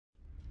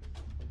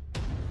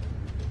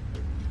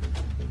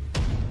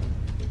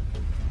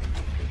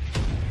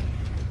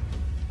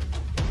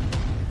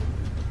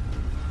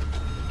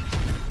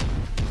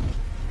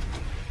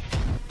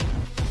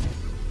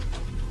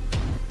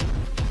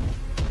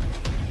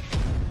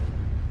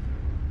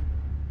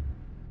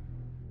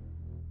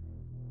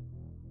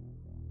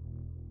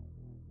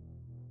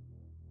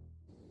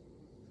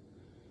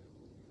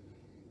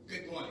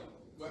Good morning.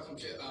 Welcome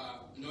to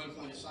Anointing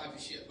Point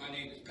Discipleship. My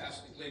name is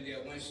Pastor Glen,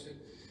 Winston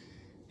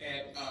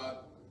at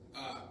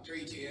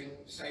 310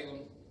 Salem,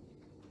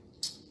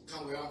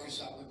 Conway,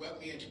 Arkansas. We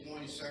welcome you into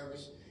morning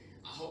service.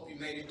 I hope you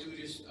made it through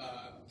this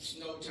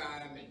snow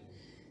time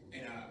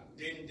and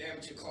didn't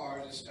damage your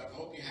cars and stuff. I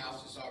hope your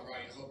house is all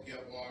right. I hope you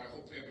have water. I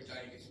hope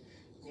everything is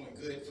going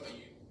good for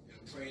you.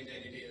 I'm praying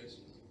that it is.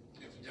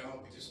 If it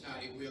don't, if it's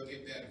not, it will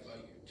get better for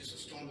you. Just a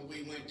storm that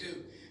we went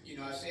through. You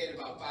know, I said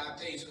about 5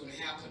 things going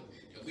to happen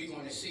that we're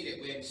going to see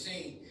that we haven't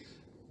seen.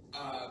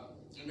 I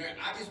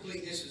just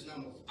believe this is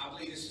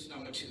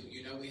number 2.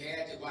 You know, we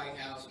had the White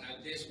House and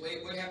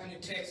what happened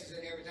in Texas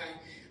and everything.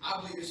 I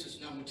believe this is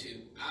number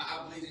 2.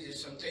 I believe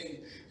there's some things,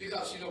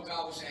 because, you know,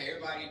 God was saying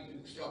everybody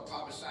start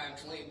prophesying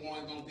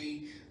 21 going to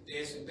be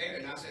this and better.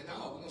 And I said,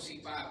 no, we're going to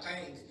see 5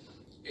 things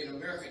in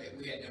America that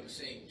we had never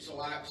seen.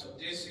 So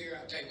this year,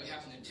 I think what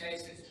happened in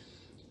Texas,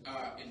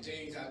 and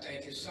things, I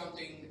think is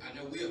something, I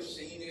know we have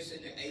seen this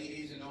in the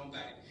 80s and on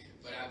back,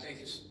 but I think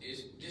this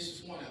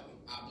is one of them.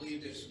 I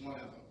believe this is one of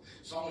them.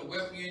 So I'm going to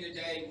welcome you in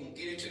today. We're going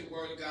to get into the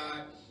Word of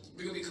God.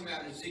 We're going to be coming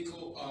out of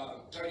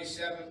Ezekiel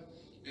 37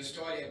 and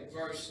start at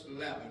verse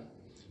 11.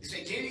 It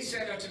says, "Then he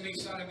said unto me,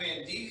 Son of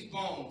man, these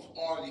bones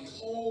are the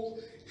whole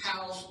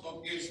house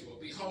of Israel.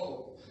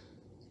 Behold,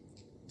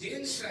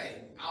 then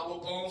say, our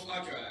bones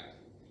are dry,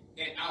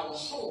 and our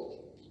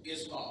hope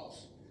is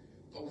lost.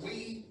 For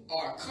we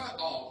are cut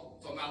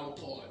off from our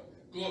part."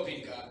 Glory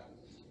be to God.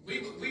 We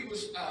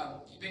was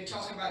been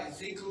talking about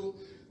Ezekiel,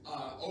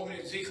 over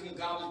in Ezekiel, when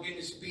God was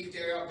getting to speak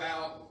there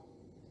about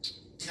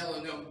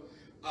telling them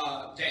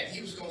that he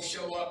was going to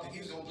show up and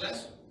he was going to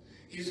bless them.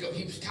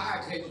 He was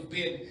tired because they was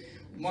being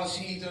amongst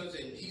heathens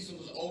and heathen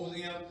was over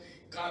them.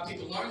 God,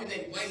 people learning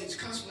their ways,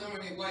 constantly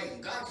learning their ways.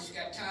 And God just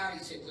got tired.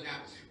 He said, when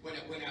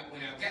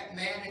I got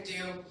mad at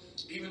them,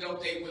 even though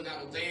they were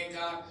not obeying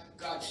God,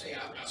 God said,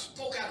 I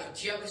spoke out of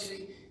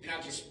jealousy and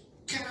I just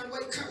kind of way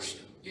cursed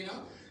them, you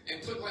know,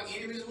 and put my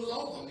enemies was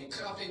over them and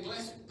cut off their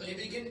blessing. But he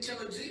began to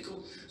tell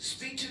Ezekiel,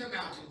 speak to the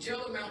mountain,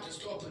 tell the mountain,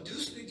 start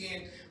producing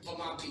again for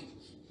my people.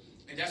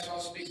 And that's what I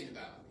was speaking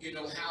about. You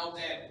know, how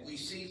that we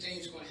see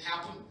things going to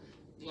happen,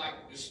 like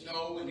the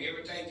snow and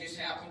everything just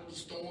happened, the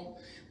storm.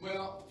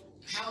 Well,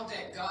 how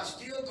that God's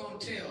still going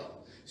to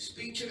tell,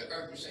 speak to the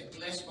earth and say,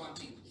 bless my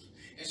people.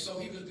 And so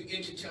he was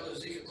beginning to tell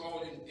Ezekiel,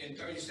 going in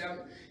 37,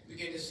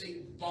 begin to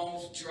see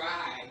bones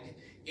dried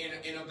in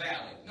a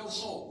valley. No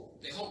hope.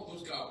 The hope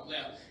was gone,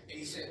 left. And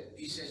he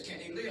says, can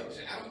they live? He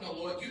said, I don't know,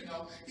 Lord, you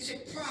know. He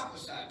said,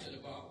 prophesy to the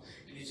bone.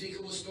 And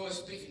Ezekiel will start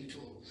speaking to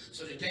him.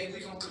 So today we're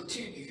going to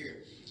continue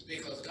here,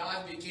 because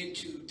God began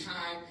to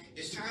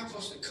it's time for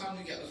us to come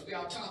together. Let's be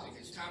our topic.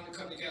 It's time to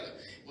come together.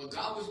 When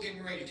God was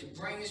getting ready to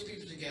bring his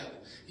people together,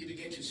 he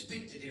began to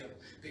speak to them,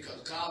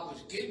 because God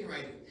was getting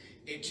ready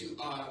to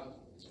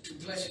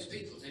bless his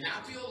people. And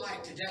I feel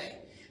like today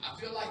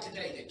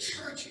that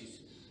church,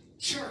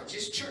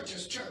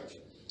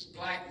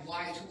 black,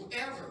 white,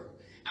 whoever,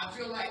 I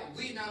feel like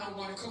we're not on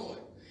one accord.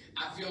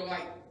 I feel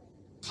like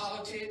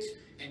politics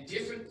and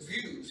different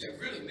views have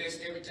really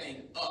messed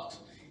everything up.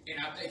 And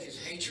I think it's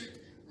hatred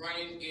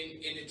running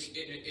in the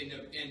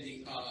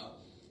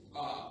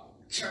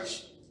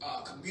church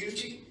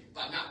community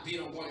by not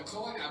being on one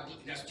accord.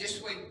 That's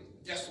the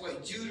way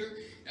Judah,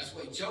 that's the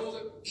way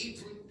Joseph,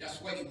 Ephraim, that's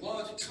the way he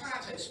was. The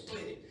tribes had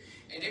split it.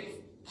 And they were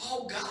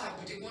all God,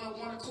 but they weren't on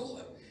one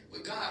accord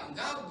with God. And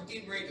God was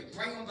getting ready to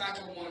bring them back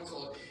on one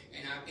accord.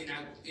 And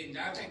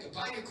I think the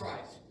body of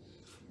Christ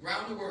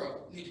around the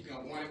world need to be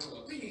on one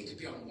accord. We need to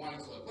be on one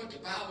accord. What the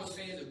Bible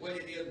says and what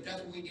it is,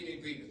 that's what we get in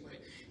agreement with.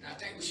 And I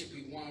think we should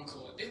be one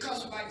accord.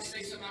 Because somebody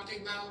say something out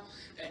their mouth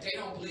that they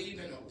don't believe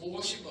in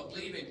abortion, but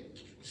believe in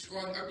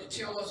destroying earth to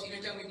tell us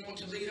anything we want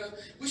to lead us,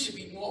 we should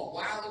be more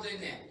wilder than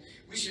that.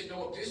 We should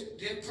know if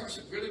this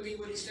person really mean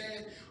what he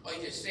says, or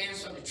he just saying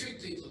something to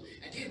trick people,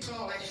 and then put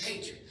all that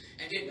hatred,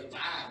 and then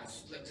divide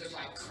us just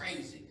like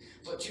crazy.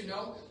 But you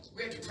know,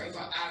 we have to pray for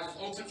our eyes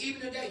open.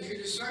 Even today, you hear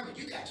this sermon,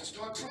 you got to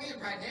start praying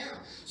right now,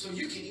 so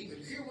you can even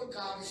hear what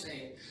God is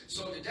saying.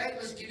 So today,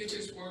 let's get into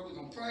this word. We're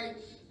going to pray,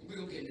 and we're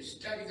going to get into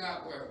study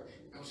God's word.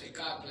 I'm going to say,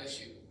 God bless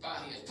you. Bow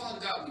hands.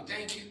 Father God, we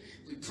thank you.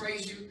 We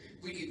praise you.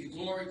 We give you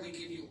glory. We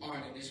give you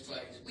honor in this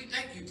place. We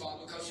thank you,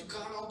 Father, because you've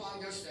gone all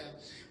by yourself.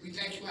 We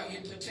thank you how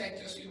you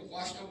protect us. You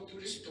washed over through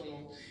the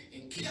storm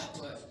and kept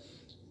us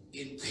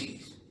in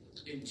peace.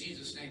 In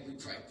Jesus' name we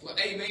pray. Well,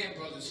 amen,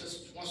 brothers and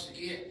sisters. Once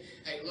again,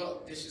 hey,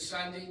 look, this is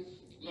Sunday.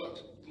 Look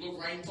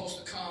rain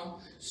supposed to come.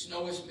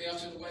 Snow is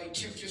melting away.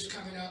 Temperature's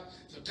coming up.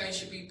 So things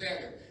should be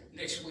better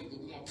next week.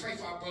 But we're going to pray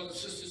for our brothers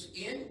and sisters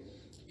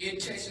in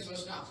Texas.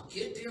 Let's not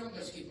forget them.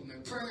 Let's keep them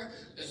in prayer.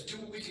 Let's do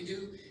what we can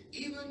do.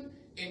 Even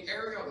in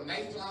area of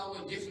Mayflower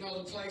and different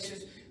other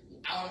places,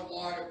 out of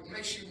water,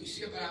 make sure we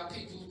see about our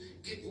people,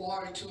 get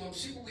water to them,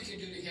 see what we can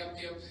do to help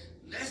them.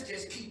 Let's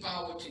just keep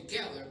our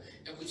together,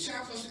 and it's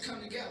time for us to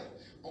come together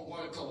on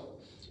one accord.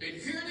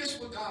 And hear this,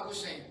 what God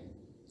was saying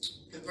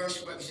in verse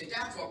 12. He said,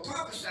 therefore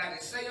prophesy and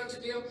say unto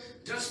them,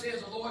 thus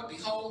says the Lord,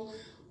 behold,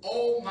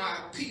 O my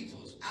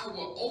peoples, I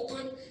will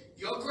open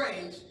your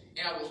graves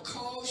and I will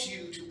cause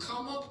you to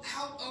come up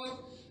out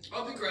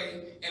of the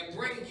grave and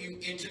bring you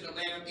into the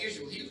land of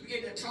Israel. He was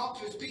beginning to talk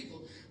to his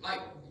people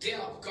like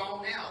death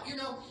gone out. You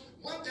know,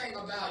 one thing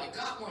about it,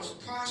 God wants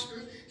to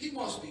prosper. He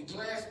wants to be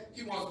blessed.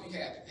 He wants to be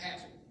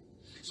happy.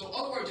 So, in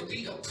other words, to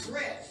be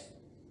oppressed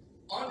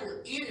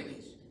under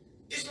enemies,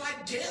 it's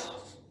like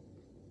death.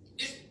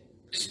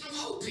 It's no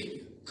hope in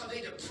you because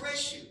they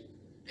depress you.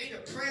 They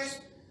depress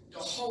the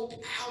hope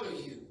out of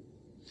you.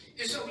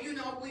 And so, you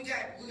know, we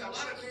got a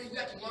lot of things we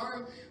got to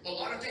learn. A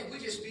lot of things we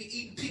just be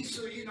eating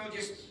pizza, you know,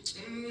 just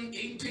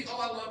eating pizza. Oh,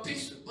 I love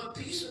pizza. But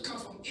pizza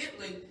comes from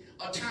Italy,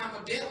 a time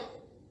of death.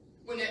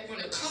 When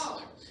the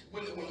color,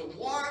 when the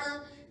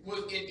water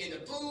was in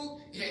the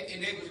food,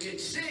 and they was getting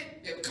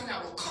sick, they would come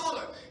out with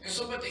color. And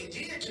so what they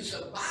did to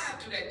survive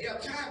through that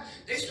death time,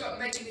 they started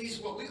making these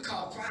what we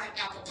call fried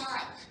apple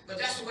pie. But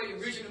that's the way they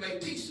originally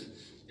made pizza.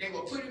 They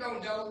would put it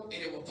on dough,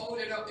 and they would fold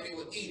it up, and they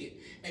would eat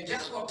it. And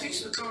that's where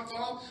pizza come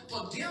from.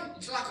 For them,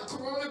 it's like a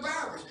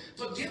coronavirus.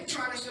 For them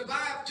trying to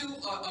survive through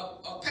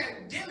a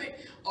pandemic,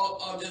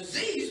 a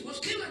disease was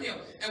killing them.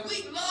 And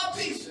we love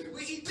pizza.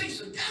 We eat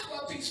pizza. That's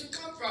where pizza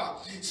come from.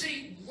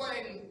 See,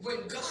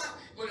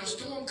 when a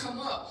storm come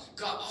up,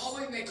 God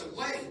always make a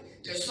way.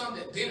 There's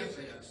something that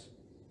benefit us.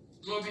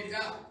 Glory be to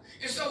God.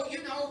 And so,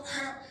 you know,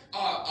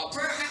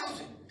 prayer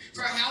housing.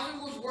 Prayer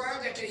housing was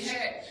where that they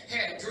had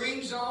a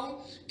green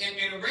zone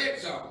and a red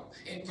zone.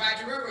 And by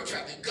the railroad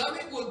track, the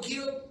government would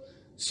give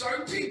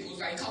certain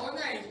people, I call them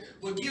names,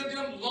 would give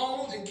them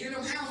loans and give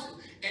them houses.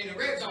 And the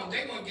red zone,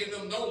 they wouldn't give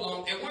them no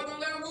loan and weren't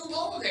going to let them move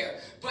over there.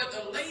 But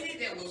the lady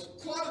that was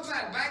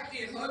qualified back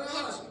then, her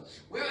husband,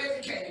 well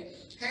educated,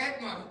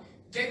 had money,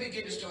 they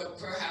began to start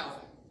prayer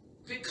housing.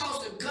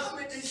 Because the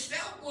government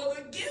itself was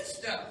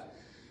against us.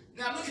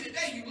 Now look at the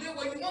day, you live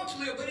where you want to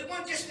live, but it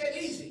wasn't just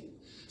that easy.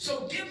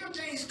 So different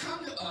things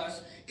come to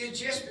us is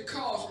just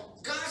because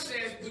God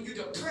says when you're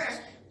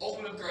depressed,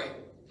 open the grave.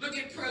 Look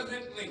at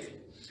President Lincoln.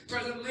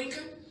 President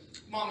Lincoln,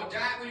 mama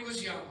died when he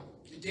was young.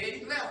 The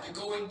daddy left to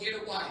go and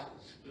get a wife.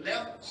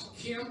 Left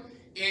him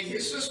and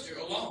his sister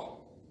alone.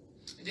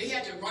 And they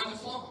had to run the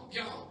farm,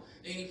 young.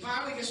 And he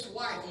finally gets the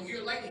wife. A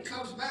year later, he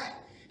comes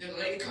back. Then the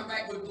lady come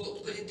back with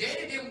books. But the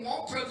daddy didn't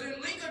want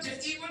President Lincoln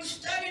to even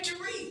study to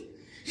read.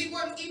 He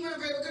wasn't even a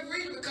very good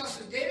reader because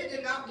his daddy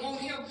did not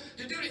want him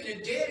to do it.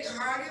 And the daddy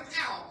hired him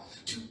out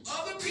to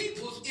other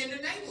peoples in the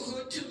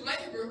neighborhood to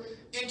labor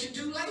and to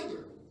do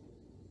labor.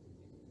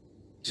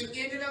 To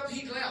ended up,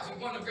 he left.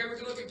 He wasn't a very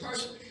good looking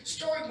person.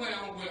 Story went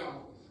on.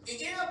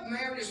 He ended up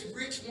marrying this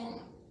rich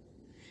woman.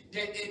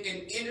 And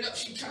ended up,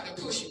 she tried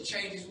to push him,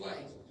 change his ways.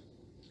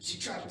 She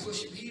tried to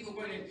push him. He even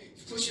went and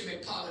pushed him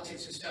in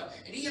politics and stuff.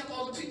 And he helped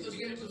all the people to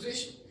get in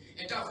position.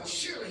 And thought for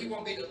surely he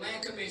won't be the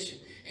land commission.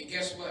 And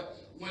guess what?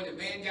 When the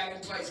man got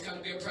in place, come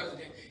to be a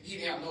president, he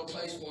didn't have no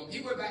place for him. He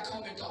went back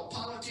home and thought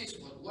politics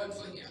wasn't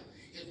for him.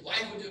 His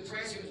wife was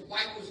depressed. His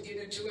wife was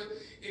getting into it.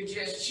 And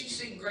just, she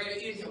seen greater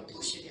in him,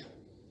 pushing him.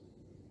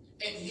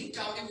 And he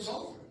thought it was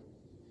over.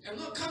 And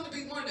look, come to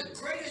be one of the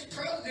greatest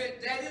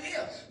presidents that it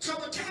is.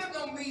 Trouble time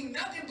don't mean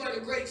nothing but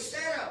a great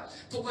setup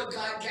for what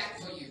God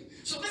got for you.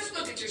 So let's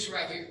look at this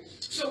right here.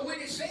 So when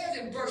it says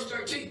in verse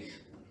 13,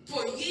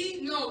 for ye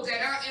know that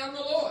I am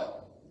the Lord,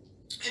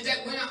 and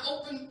that when I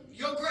open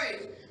your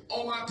grave,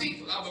 O my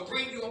people, I will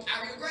bring you up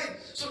out of your grave.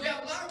 So there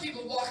are a lot of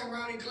people walking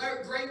around in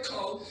great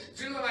clothes,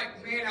 feeling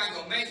like, man, I ain't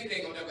going to make it, it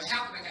ain't going to never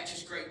happen, I got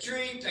this great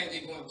dream, things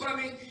ain't going for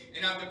me,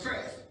 and I'm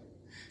depressed.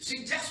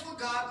 See, that's what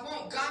God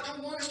wants. God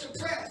don't want us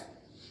depressed.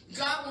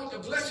 God wants to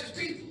bless his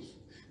people.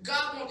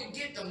 God wants to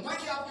get the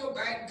money off your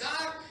back.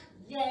 God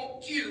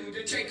wants you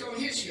to take on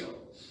his yoke.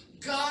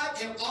 God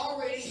have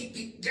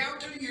already, down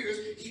through the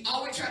years, he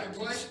always tried to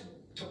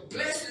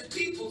bless his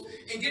people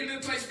and get them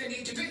in place they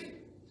need to be.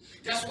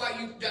 That's why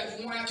you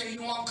want out there, you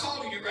know I'm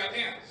calling you right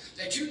now.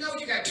 That you know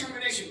you got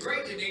termination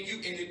greater than you,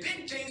 and the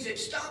big things that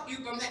stop you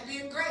from that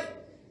being great.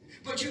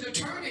 But you're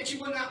determined that you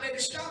will not let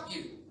it stop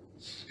you.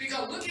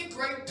 Because look at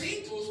great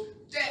people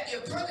that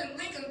if President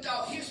Lincoln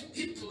thought his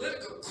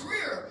political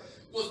career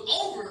was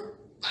over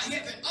by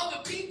having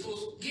other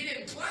people get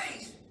in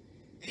place,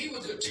 and he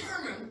was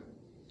determined,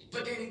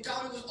 but then he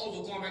thought it was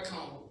over going back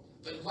home.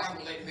 But his wife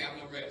wouldn't let him have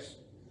no rest.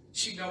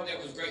 She knew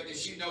that was great, that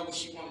she knew what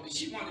she wanted to be.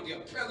 She wanted to be a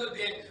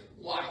president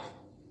wife.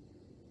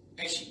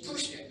 And she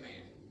pushed that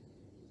man.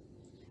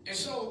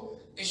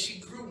 And she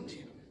groomed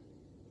him.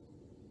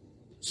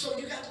 So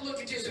you got to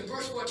look at this in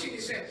verse 14.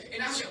 It says,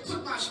 and I shall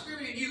put my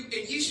spirit in you,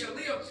 and ye shall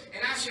live,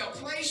 and I shall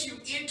place you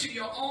into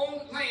your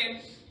own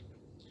land.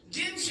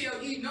 Then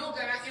shall ye know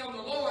that I am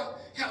the Lord,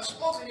 have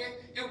spoken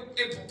it,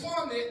 and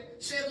performed it,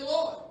 said the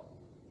Lord.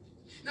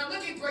 Now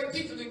look at great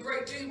people and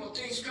great things where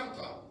things come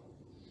from.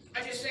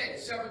 I just said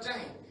it, several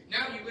things.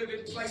 Now you live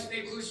in places,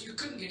 neighborhoods you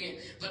couldn't get in,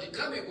 but the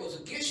government was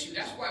against you.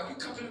 That's why if you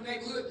come to the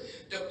neighborhood,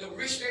 the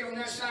rich state on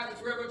that side of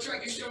the railroad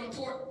track, you're still in the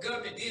port,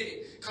 government did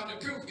it. Come to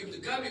proof, if the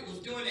government was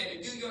doing that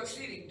in New York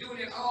City, doing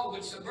it all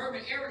with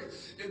suburban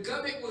areas, the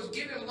government was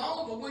giving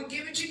loans but wouldn't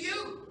give it to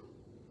you,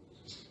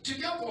 to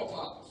your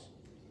forefathers.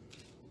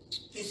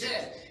 He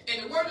says,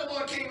 and the word of the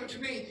Lord came unto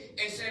me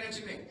and said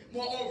unto me,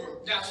 moreover,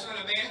 thou son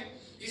of man,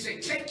 he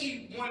said, take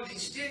ye one of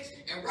these sticks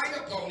and write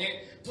upon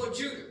it for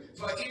Judah,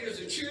 for it is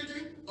the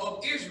children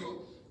of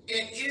Israel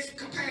and his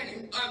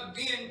companion.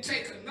 Then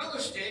take another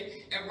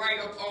stick and write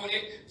upon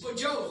it for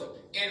Joseph,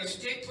 and a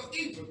stick for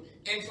Ephraim,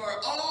 and for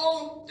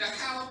all the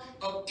house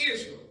of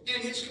Israel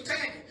and his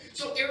companion.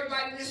 So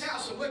everybody in this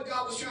house, so what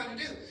God was trying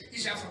to do, he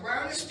said, from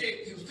writing a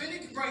stick, he was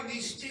finna bring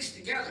these sticks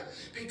together,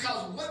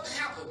 because what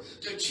happened,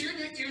 the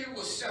children of Israel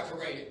was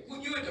separated.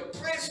 When you're in the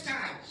press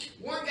time,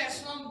 one got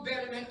something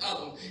better than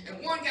other,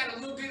 and one got a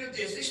little bit of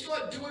this. They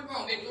started doing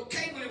wrong. They were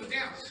okay when it was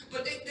down,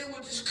 but they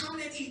were just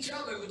coming at each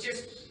other. It was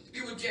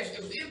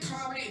in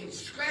poverty, and it was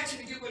scratching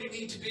to get what it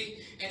needed to be,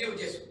 and they were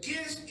just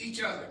against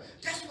each other.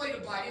 That's the way the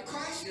body of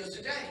Christ is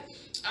today.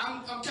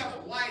 I'm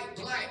talking white,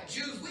 black,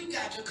 Jews. We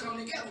got to come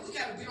together. We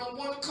got to be on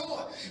one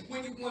accord.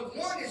 When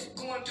one is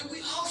going through,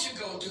 we all should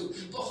go through.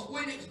 But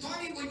when it's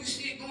funny when you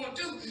see it going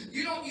through,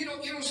 you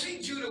don't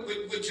see Judah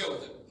with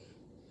Joseph,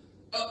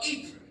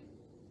 Ephraim,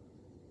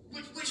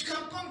 which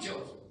come from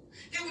Joseph.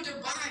 They were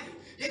divided.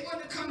 They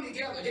weren't coming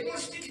together. They weren't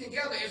sticking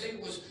together as they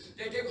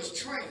was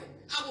trained.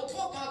 Our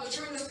forefathers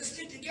trained us to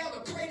stick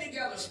together, pray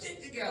together,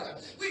 stick together.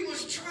 We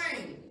was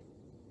trained.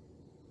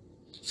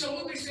 So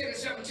look what he said in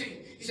 17.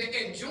 He said,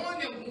 and join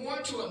them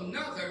one to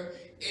another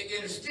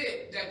in a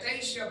stick, that they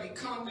shall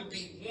become to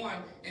be one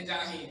in thy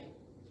hand.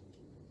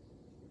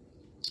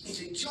 He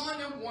said, join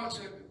them one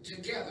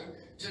together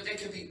so they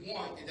can be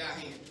one in thy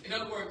hand. In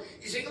other words,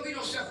 he said, ain't going to be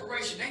no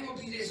separation. They ain't going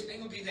to be this, they ain't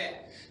going to be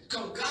that.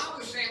 Because God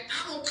was saying,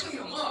 I'm going to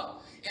clean them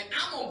up, and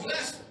I'm going to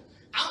bless them.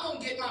 I'm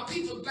going to get my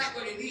people back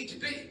where they need to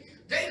be.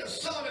 They the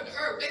salt of the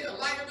earth. They the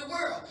light of the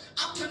world.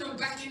 I'm putting them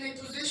back in their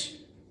position.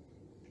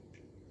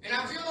 And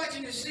I feel like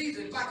in this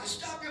season, if I can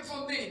stop here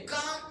for a minute,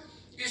 God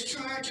is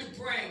trying to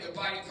bring the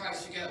body of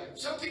Christ together.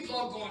 Some people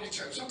are going to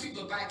church. Some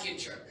people are back in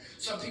church.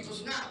 Some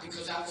people's not,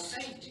 because out of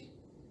safety.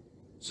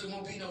 So there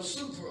won't be no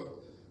super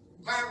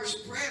virus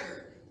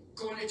spreader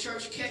going to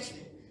church catching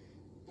it.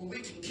 But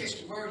we can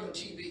catch the word on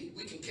TV.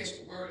 We can catch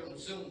the word on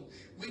Zoom.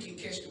 We can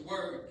catch the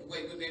word the way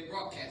we've been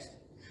broadcasting.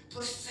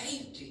 For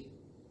safety.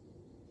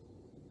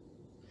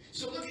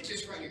 So look at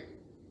this right here.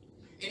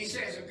 And he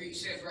says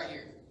right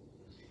here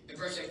in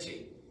verse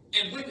 18,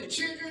 and when the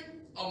children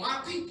of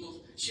my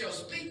people shall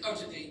speak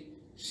unto thee,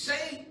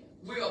 say,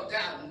 wilt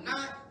thou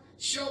not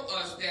show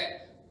us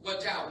that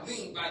what thou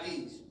mean by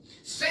these?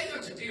 Say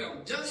unto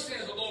them, thus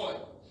says the Lord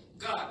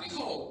God,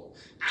 behold,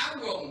 I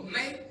will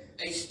make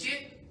a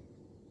stick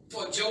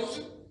for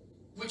Joseph,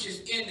 which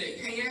is in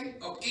the hand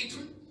of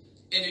Ephraim,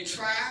 and the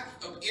tribe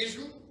of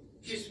Israel,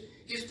 his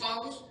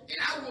fathers, and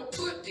I will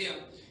put him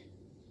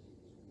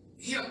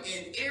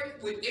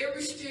with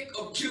every stick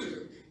of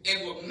Judah,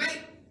 and will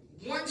make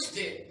one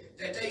stick,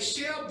 that they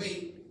shall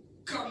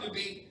come to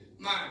be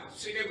mine.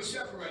 See, they were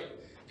separated.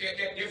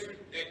 They're different.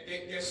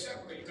 They're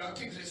separated. God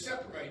keeps it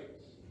separated.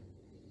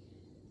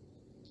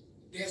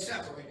 They're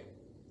separated.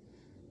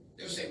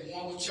 They would say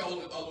one was chosen,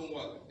 the other one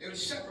wasn't. They were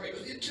separated.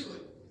 It was into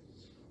it.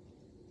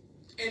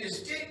 And the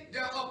stick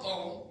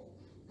thereupon,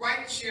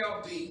 right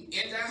shall be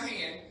in their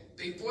hand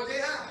before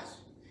their eyes.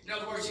 In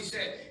other words, he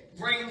said,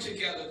 bring them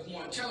together as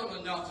one. Tell them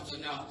enough is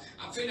enough.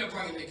 I'm finna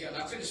bring them together.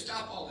 I'm finna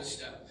stop all this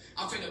stuff.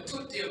 I'm finna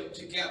put them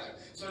together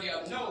so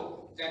they'll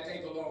know that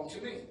they belong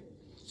to me.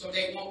 So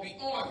they won't be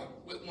arguing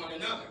with one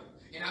another.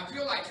 And I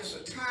feel like it's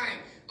a time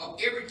of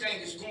everything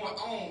that's going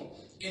on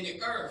in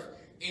the earth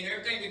and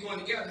everything that's going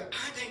together.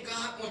 I think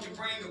God wants to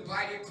bring the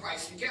body of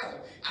Christ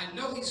together. I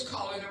know he's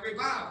calling a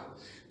revival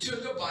to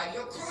the body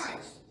of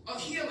Christ, a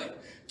healing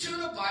to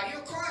the body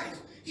of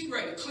Christ. He's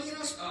ready to clean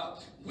us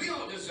up. We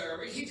don't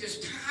deserve it. He's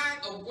just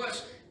tired of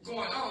what's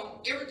going on.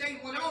 Everything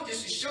went on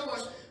just to show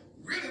us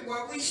really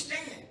where we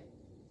stand.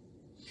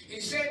 He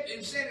said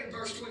in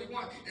verse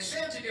 21, and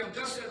said to them,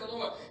 thus says the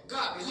Lord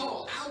God,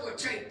 behold, I will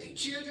take the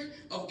children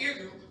of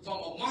Israel from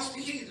amongst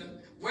the heathen,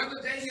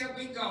 whether they have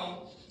been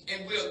gone,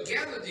 and will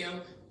gather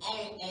them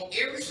on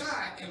every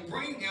side and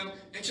bring them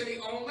into their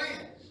own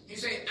land. He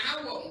said,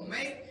 I will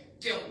make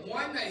them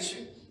one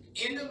nation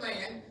in the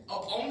land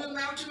upon the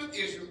mountain of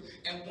Israel,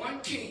 and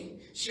one king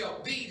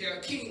shall be their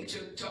king to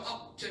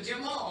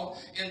them all,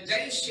 and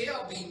they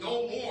shall be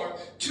no more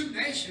two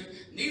nations,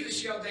 neither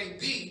shall they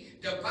be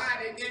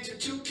divided into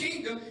two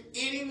kingdoms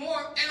anymore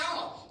at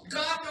all.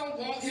 God don't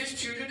want his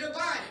children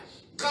divided.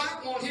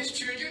 God wants his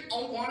children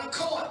on one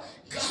accord.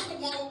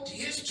 God wants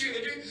his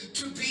children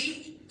to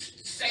be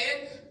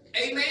saying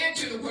amen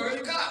to the word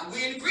of God.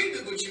 We're in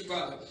agreement with you,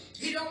 brother.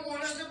 He don't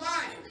want us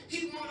divided.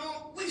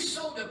 We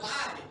so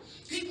divided.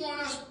 He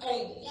wants us on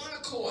one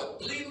accord,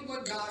 believing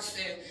what God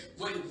said,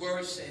 what his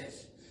word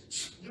says,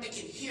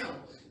 making him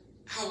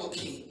our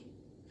king,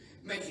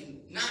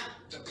 making not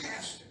the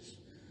pastors,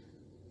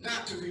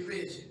 not the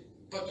religion,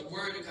 but the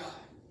word of God,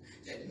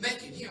 that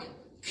making him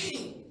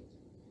king.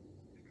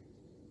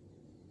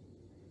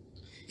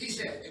 He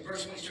said in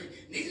verse 23,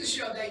 neither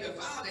shall they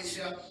defile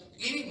themselves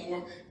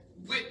anymore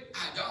with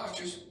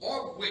idolaters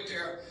or with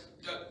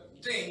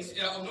things,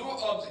 nor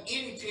of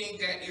anything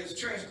that is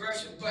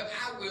transgression, but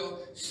I will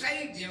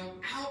save them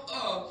out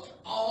of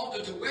all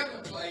the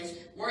dwelling place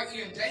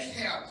wherein they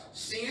have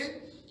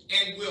sinned,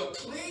 and will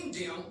clean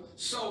them,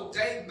 so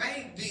they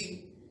may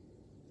be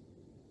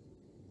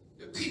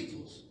the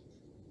peoples,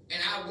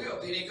 and I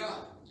will be their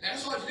God.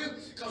 That's hard to do,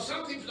 because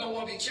some people don't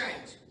want to be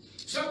changed.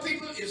 Some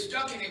people is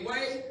stuck in their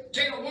way.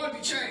 They don't want to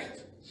be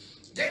changed.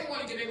 They don't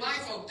want to get their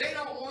life over. They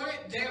don't want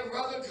it. They're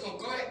rather going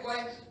to go that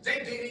way. They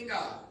bigger than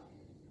God.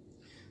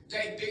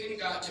 They bigger than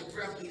God to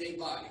breathly their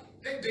body.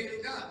 They bigger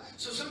than God.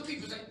 So some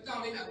people say,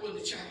 no, they're not willing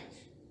to change.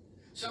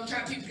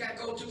 Sometimes people got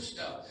to go through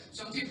stuff.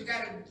 Some people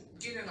got to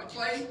get in a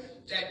place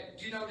that,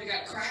 they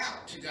got to cry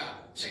out to God.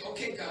 Say,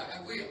 okay, God,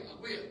 I will.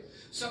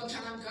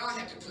 Sometimes God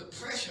has to put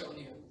pressure on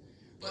them.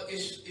 But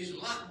it's a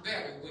lot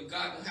better when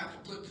God don't have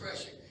to put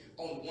pressure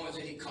on the ones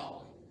that he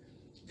called.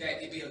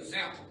 That it be an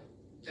example.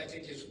 That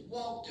they just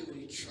walk through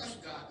and they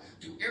trust God.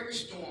 Through every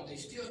storm, they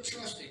still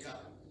trusted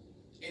God.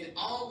 And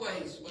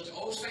always, what the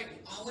old saint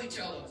always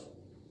tell us,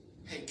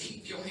 hey,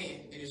 keep your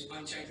hand in his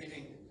unchanging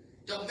hand.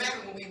 Don't matter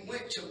when we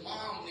went to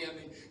mom and them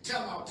and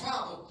tell them our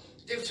problem,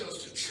 they tell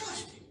us to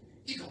trust him.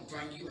 He's going to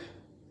bring you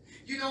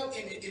out.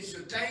 And it's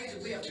the things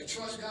that we have to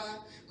trust God.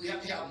 We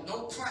have to have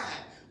no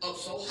pride up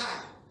so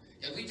high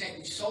that we think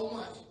we so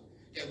much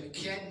that we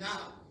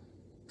cannot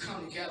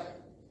come together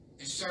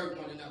and serve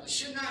one another.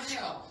 Should not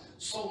have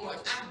so much.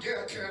 I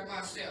dare carry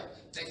myself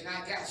thinking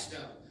I got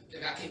stuff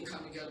that I can't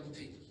come together with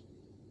people.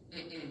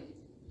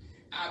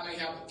 I may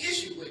have an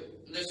issue with,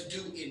 let's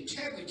do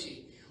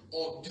integrity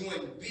or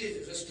doing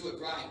business, let's do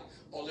it right,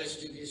 or let's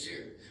do this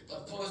here.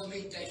 But as far as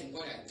me thinking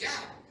what I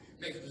got,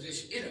 make a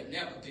position, it'll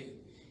never be.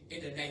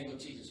 In the name of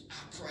Jesus,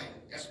 I pray.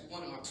 That's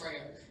one of my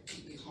prayers.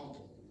 Keep me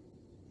humble.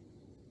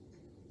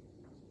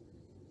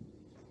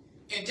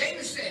 And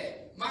David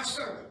said, my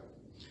servant,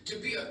 to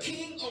be a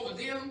king over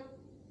them,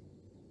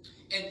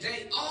 and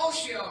they all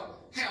shall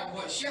have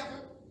one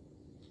shepherd,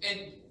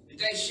 and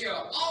they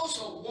shall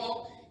also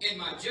walk in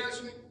my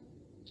judgment,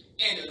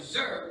 and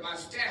observe my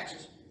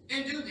statutes,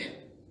 and do them.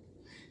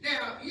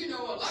 Now,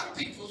 a lot of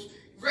people's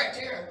right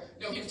there,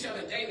 he was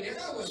telling David, as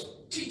I was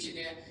teaching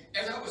that,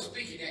 as I was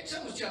speaking that,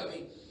 someone was telling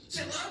me,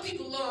 said a lot of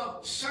people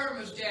love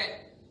sermons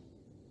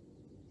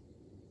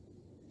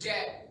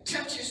that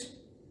touches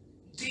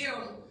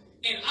them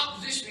in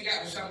opposition to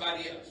God to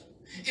somebody else.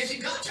 And see,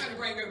 God trying to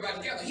bring everybody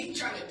together. He ain't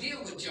trying to deal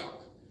with junk.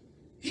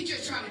 He's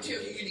just trying to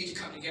tell you you need to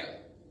come together.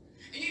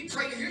 And you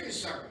pray to hear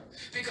this sermon.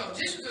 Because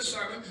this is a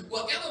sermon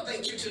will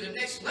elevate you to the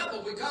next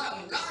level with God.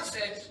 When God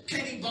said,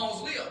 can these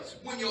bones live?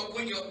 When the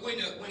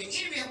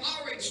enemy have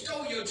already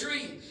stole your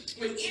dream,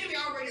 when the enemy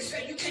already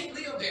said you can't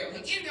live there,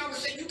 when the enemy already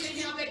said you can't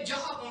have that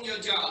job on your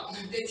job,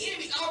 the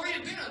enemy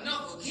already been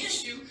enough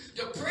against you,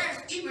 the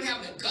press, even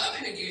having the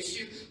government against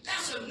you,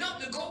 that's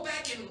enough to go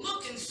back and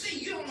look and see.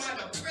 You don't know how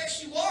to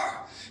press you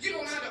are. You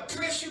don't know how to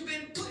press you've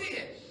been put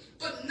in.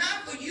 But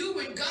not for you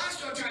when God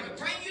starts trying to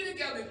bring you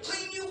together and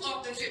clean you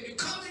up and say, if you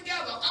come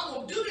together, I'm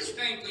going to do this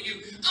thing for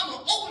you. I'm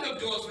going to open up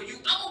doors for you.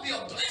 I'm going to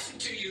be a blessing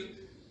to you.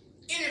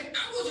 And if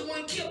I was the one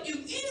who kept you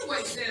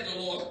anyway, said the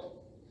Lord,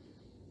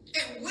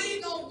 and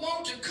we don't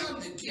want to come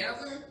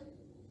together,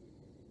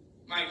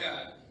 my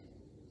God.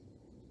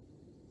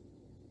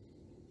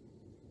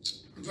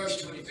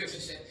 Verse 25 it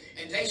said,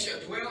 and they shall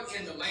dwell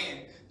in the land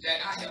that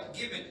I have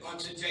given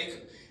unto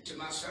Jacob, to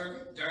my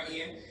servant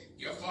therein,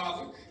 your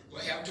father will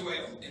have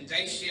dwelled, and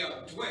they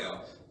shall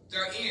dwell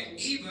therein,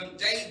 even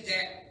they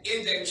that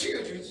in their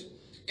children's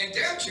and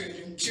their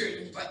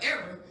children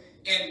forever,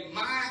 and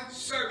my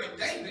servant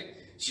David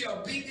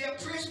shall be their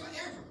prince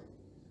forever.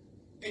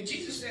 And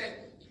Jesus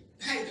said,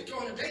 hey, the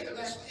throne of David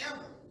lasts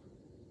forever.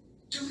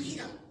 To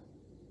him.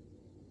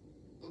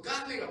 Well,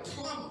 God made a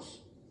promise.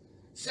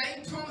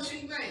 Same promise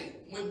he made.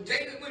 When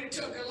David went and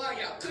took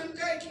Goliath, couldn't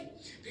take him.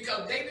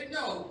 Because David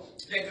knew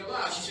that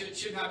Goliath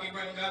should not be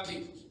running God's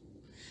people.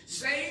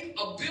 Same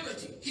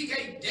ability he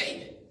gave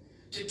David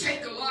to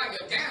take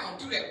Goliath down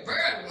through that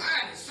bird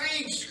line, the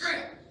same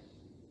strength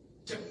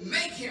to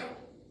make him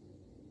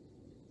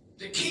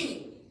the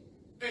king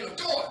and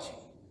authority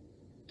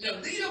and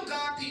the leader of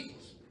God's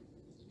peoples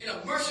in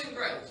a mercy and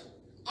grace.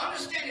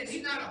 Understanding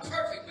he's not a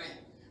perfect man,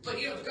 but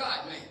he is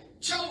God man,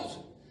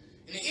 chosen.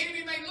 And the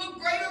enemy may look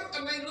greater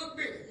or may look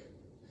bigger.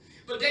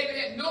 But David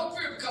had no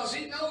fear because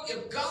he knew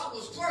if God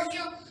was for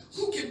him,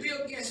 who can be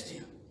against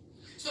him?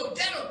 So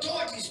that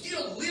authority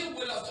still lives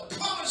with us. The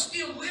promise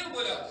still lives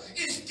with us.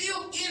 It's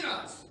still in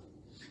us.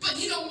 But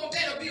he don't want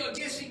that to be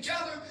against each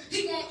other.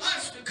 He wants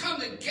us to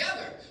come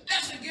together.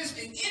 That's against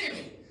the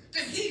enemy, the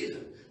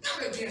heathen,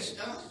 not against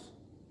us.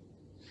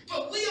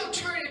 But we'll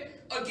turn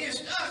it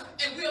against us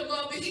and we'll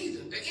love the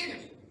heathen, the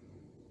enemy.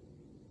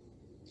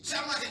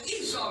 Sound like an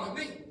Esau to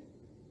me.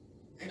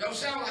 And don't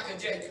sound like a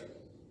Jacob.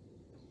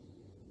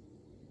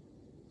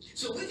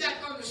 So we got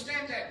to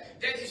understand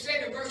that he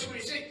said in verse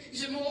 26, he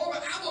said,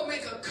 moreover, I will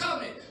make a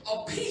covenant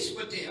of peace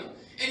with them,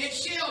 and it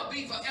shall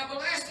be for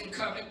everlasting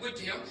covenant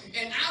with them,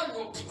 and I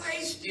will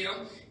place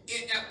them,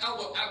 I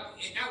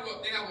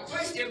will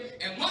place them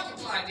and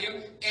multiply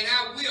them, and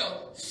I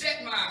will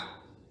set my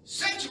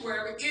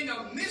sanctuary in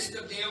the midst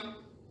of them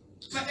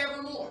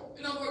forevermore.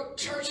 In other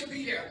words, church should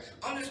be there.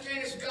 Understand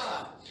it's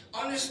God.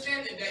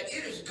 Understanding that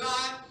it is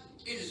God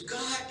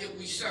that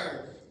we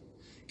serve.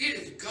 It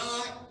is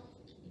God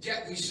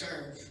that we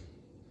serve.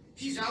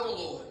 He's our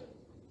Lord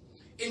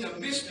in the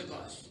midst of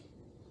us.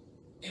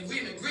 And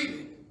we're in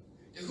agreement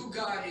that who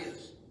God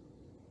is.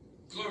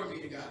 Glory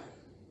be to God.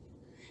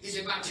 He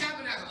said, my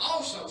tabernacle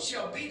also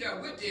shall be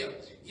there with them.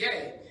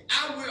 Yea,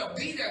 I will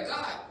be their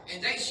God,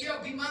 and they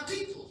shall be my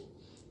people.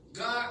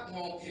 God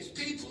wants his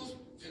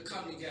people to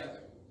come together.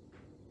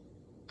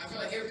 I feel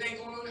like everything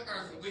going on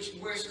earth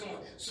and where it's going.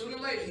 Sooner or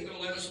later, he's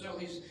going to let us know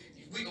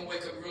we're going to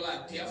wake up and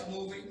realize death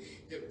moving,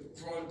 the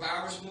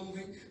coronavirus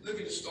moving. Look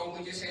at the storm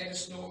we just had in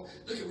snow.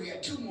 Look at we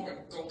got 2 more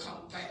going to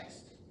come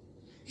fast.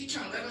 He's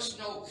trying to let us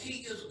know he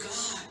is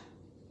God.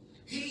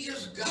 He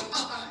is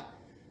God.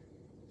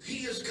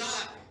 He is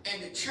God.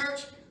 And the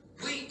church,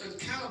 we are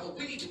accountable.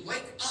 We need to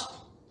wake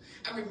up.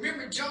 I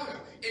remember Jonah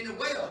in the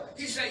well.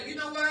 He said, you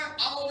know why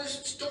all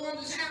this storm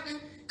is happening?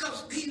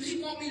 Because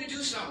he want me to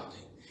do something.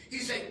 He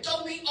said,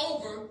 throw me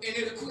over and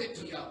it'll quit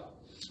for y'all.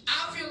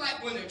 I feel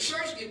like when the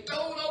church get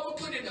thrown over,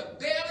 put in the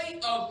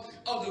belly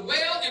of the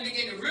well and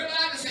begin to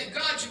realize and say,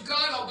 God, you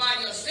God all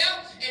by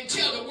yourself, and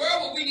tell the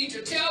world what we need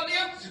to tell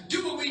them,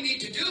 do what we need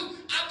to do,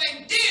 I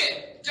think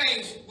then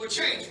things will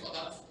change for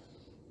us.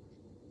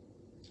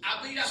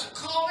 I believe that's a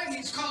calling.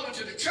 He's calling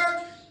to the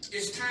church.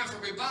 It's time for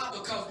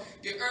revival because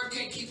the earth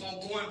can't keep on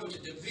going with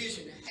the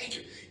division and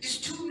hatred. It's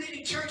too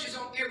many churches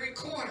on every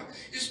corner.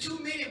 There's too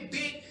many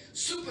big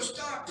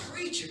superstar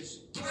preachers,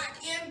 black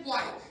and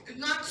white, and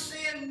not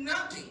saying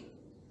nothing,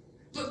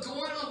 but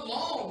going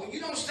along. When you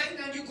don't say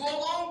nothing, you go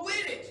along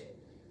with it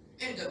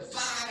and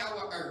divide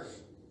our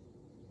earth.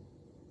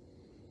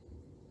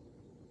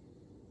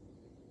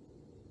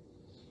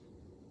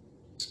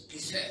 He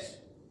says,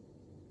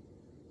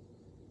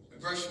 in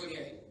verse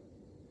 28,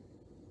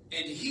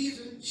 and the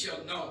heathen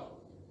shall know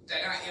that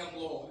I am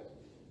Lord,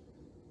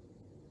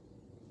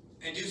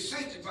 and do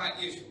sanctify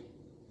Israel.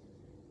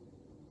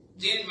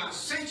 Then my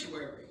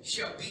sanctuary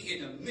shall be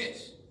in the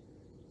midst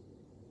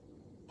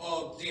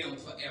of them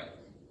forever.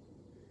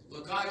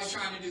 What God is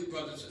trying to do,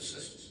 brothers and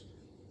sisters,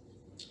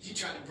 he's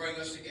trying to bring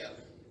us together.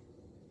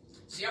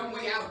 See, I'm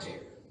way out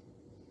there.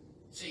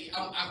 See,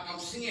 I'm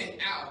seeing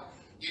out.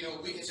 You know,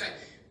 we can say,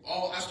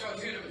 oh, I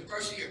started hearing them in the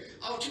first year.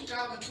 Oh,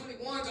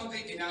 2021 going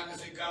to be. And I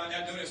said, God,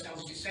 I know that's not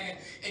what you're saying.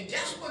 And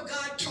that's what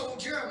God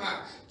told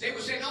Jeremiah. They were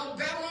saying, oh,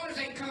 the Babylonians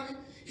ain't coming.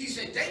 He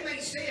said, they may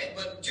say it,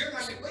 but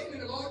Jeremiah said, wait a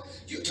minute, Lord.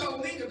 You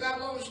told me the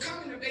Babylonians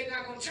coming and they're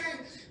not going to change.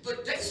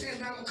 But they say it's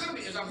not going to come.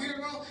 Is I'm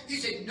hearing wrong? He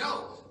said,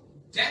 no.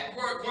 That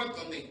word went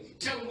from me.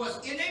 Tell them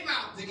what's in their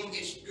mouth, they're going to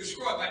get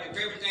destroyed by the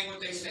very thing what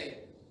they say.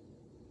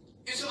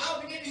 And so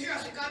I began to hear, I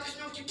said, God, just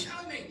know what you're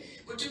telling me.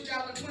 But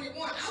 2021,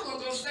 I wasn't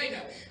going to say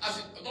nothing. I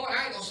said, Lord,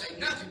 I ain't going to say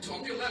nothing to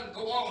him. Just let him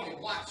go on and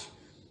watch.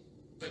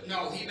 But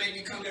no, he made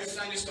me come there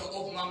Sunday, start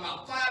open my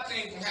mouth. 5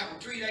 things going to happen.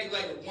 3 days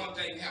later, 1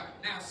 thing happened.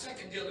 Now,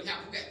 second deal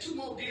happened. We got 2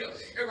 more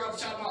deals. Everybody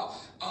was talking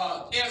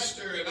about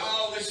Esther and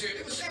all this here.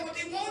 They were saying what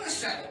they want to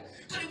say.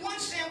 But they weren't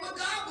saying what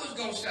God was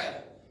going to say.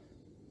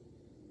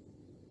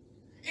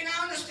 And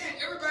I understand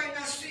everybody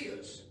not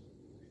seers.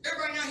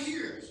 Everybody not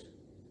hearers.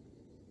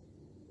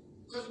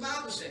 Because the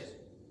Bible says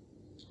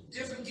it.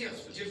 Different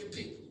gifts for different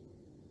people.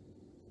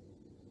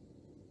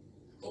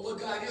 But what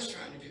God is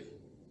trying to do.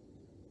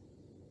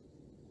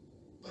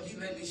 But he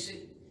let me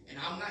see. And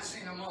I'm not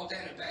saying I'm all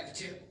down in the back of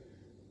the tip.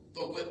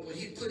 But what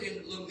he put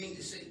in little me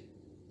to see.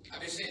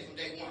 I've been saying from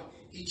day one.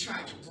 He's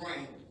trying to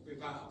bring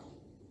revival.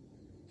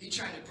 He's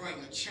trying to bring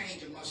a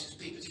change amongst his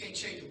people. He can't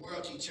change the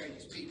world till he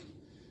changes people.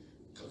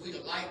 Because we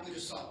the light, we the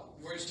salt.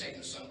 The word is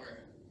taking us somewhere.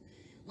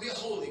 We are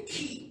holding the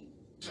key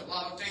to a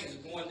lot of things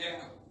that's going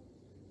down.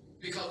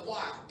 Because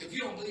why? If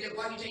you don't believe that,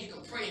 why do you think you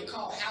can pray and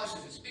call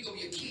houses and speak over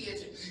your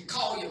kids and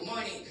call your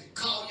money,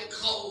 call your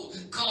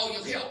clothes, call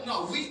your help?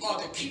 No, we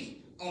are the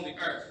key on the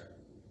earth.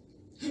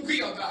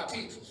 We are God's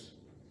people.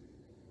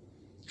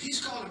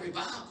 He's calling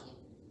revival.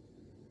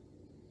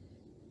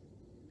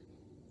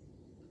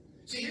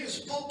 See, he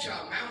spoke to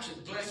our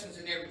mountains, blessings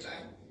and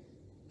everything.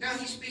 Now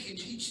he's speaking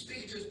to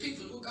his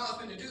people, what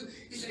God's going to do.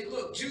 He said,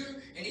 look, Judah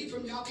and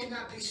Ephraim, y'all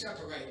cannot be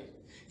separated.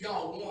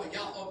 Y'all one.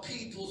 Y'all are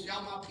peoples.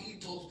 Y'all my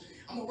peoples.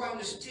 I'm around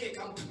the stick.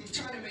 I'm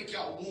trying to make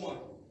y'all one.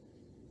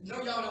 No,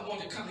 y'all don't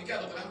want to come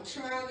together, but I'm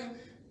trying to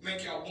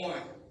make y'all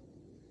one.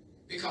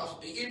 Because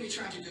the enemy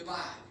trying to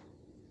divide.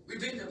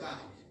 We've been divided.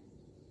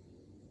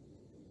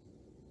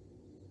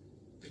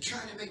 But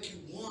trying to make you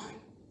one.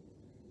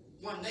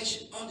 One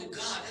nation under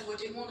God. That's what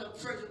they want to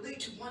further lead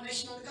to. One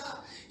nation under God.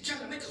 He's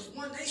trying to make us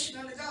one nation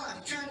under God.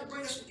 He's trying to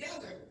bring us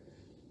together.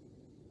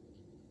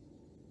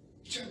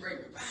 He's trying to bring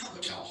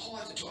revival to our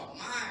hearts and to our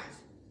minds.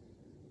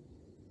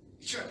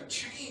 He's trying to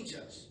change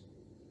us.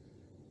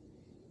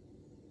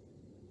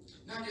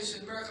 Not just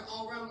in America,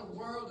 all around the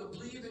world to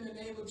believe in the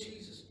name of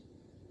Jesus.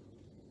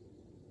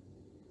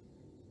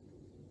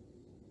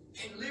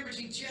 And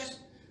liberty just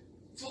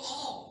for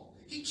all.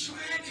 He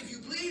tried, if you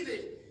believe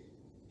it,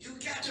 you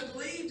got to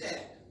believe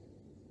that.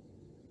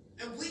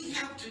 And we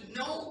have to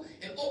know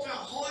and open our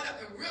heart up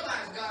and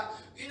realize, God,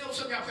 you know,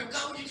 some of y'all think,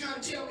 God, what are you trying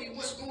to tell me?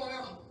 What's going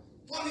on?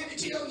 Well, I'm here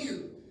to tell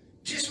you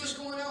just what's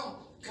going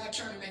on. God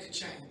trying to make a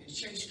change. And the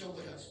change starts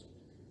with us.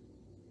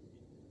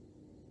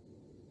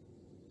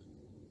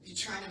 He's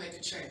trying to make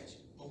a change.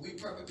 But we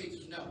perfect people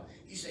know.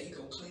 He said he's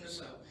going to clean us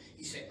up.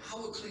 He said, I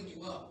will clean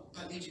you up,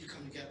 but I need you to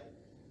come together.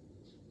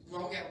 We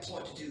all got a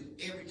part to do.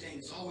 Everything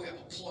is all we have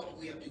a part that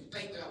we have to do.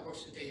 Faith without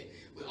works is dead.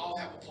 We all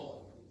have a part.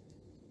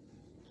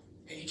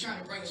 And he's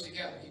trying to bring us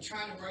together. He's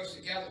trying to bring us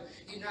together.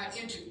 He's not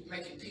into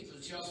making people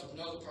jealous of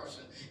another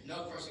person.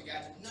 Another person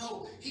got it.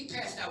 No, he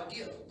passed out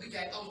gifts.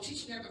 I was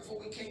teaching that before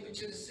we came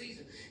into the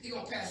season. He's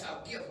going to pass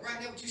out gifts. Right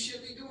now, what you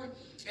should be doing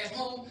at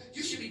home,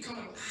 you should be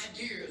coming up with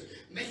ideas,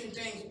 making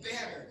things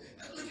better.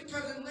 Look at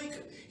President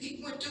Lincoln.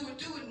 He went through and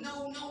do it.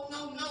 No.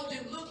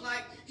 Didn't look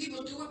like he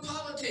was doing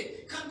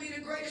politics. Couldn't be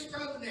the greatest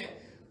president.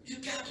 You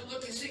got to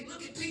look and see.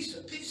 Look at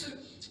pizza. Pizza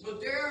was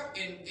there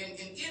in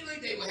Italy.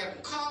 They were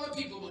having cholera.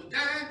 People were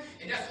dying.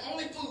 And that's the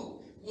only food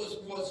was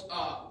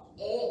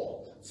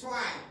oil,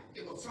 frying.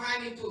 They were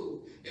frying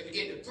food. They were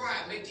getting to fry,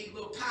 make these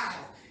little pies.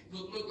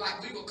 Look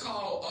like we would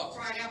call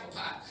fried apple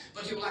pie.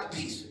 But they were like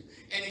pizza.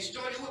 And they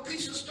started where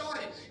pizza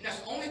started. And that's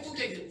the only food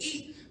they could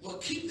eat was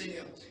keeping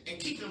them and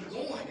keeping them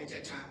going at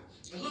that time.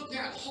 And look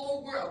now, the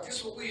whole world, this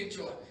is what we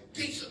enjoy.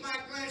 Pizza. My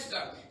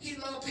grandson, he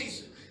loved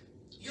pizza.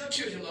 Your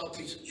children love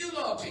pizza. You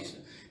love pizza.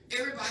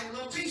 Everybody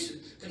loves pizza.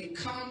 But it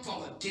comes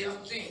from a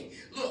deaf thing.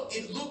 Look,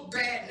 it looked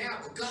bad now,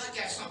 but God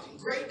got something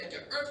great that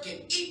the earth can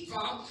eat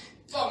from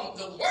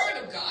the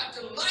word of God,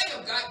 the light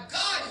of God.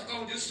 God is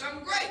going to do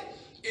something great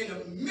in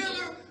the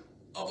middle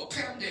of a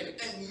pandemic,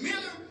 and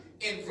middle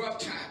in rough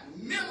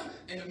time,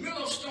 in the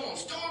middle of storm.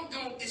 Storm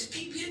is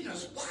keep hitting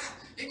us. Why?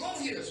 They're going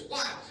to hit us.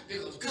 Why?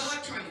 Because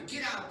God trying to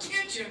get our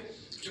attention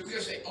to we'll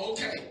say,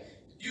 okay,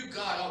 you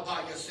God all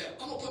by yourself.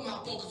 I'm going to put my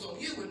focus on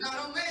you and not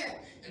on man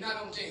and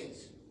not on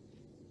things.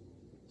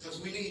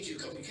 Because we need you,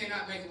 because we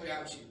cannot make it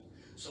without you.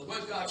 So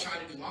what's God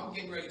trying to do? I'm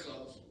getting ready to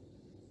close.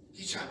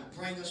 He's trying to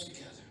bring us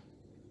together.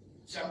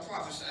 So I'm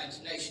prophesying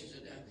to nations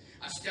today.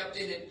 I stepped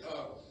in it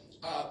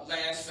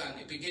last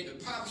Sunday, began to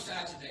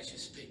prophesy to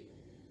nations, speak.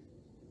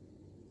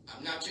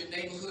 I'm not your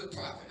neighborhood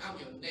prophet. I'm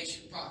your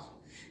nation prophet.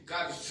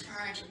 God is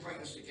trying to bring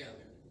us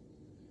together.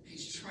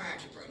 He's trying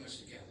to bring us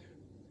together.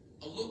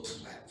 A little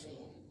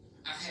platform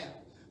I have,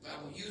 but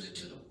I'm going to use it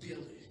to the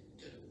ability,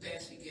 to the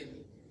best he gives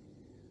me.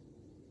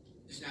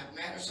 It's not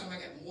matter if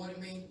somebody got more than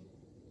me.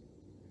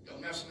 Don't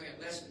matter if somebody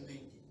got less than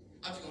me.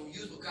 I'm just going to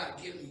use what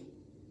God gives me.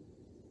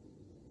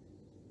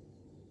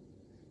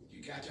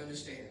 You got to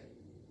understand.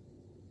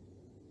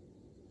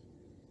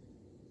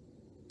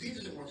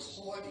 People that work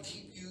hard to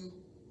keep you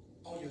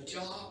on your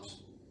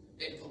jobs,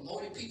 they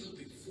promoted people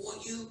before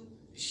you.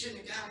 They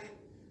shouldn't have got it.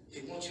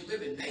 They want you to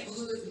live in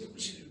neighborhoods and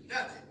want you to do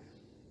nothing.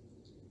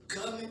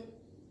 Government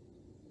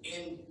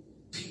and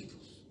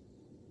peoples.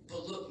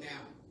 But look now.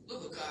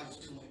 Look what God is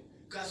doing.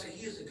 God said,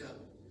 here's the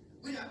government.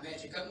 We're not mad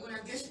at the government. We're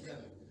not against the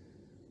government.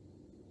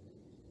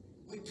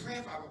 We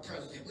pray for our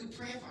president. We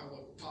pray for our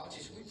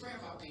politicians. We pray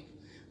for our people.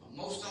 But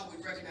most of all,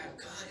 we recognize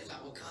God is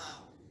our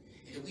God.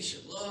 And that we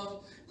should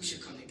love. We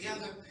should come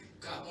together.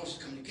 God wants us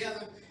to come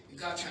together. And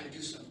God trying to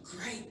do something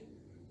great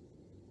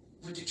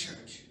with the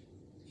church.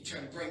 He's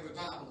trying to bring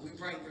revival. We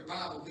bring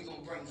revival. We're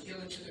going to bring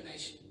healing to the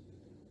nation.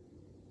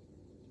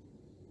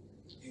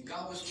 And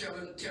God was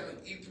telling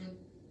Ephraim,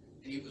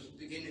 and he was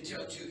beginning to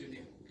tell Judah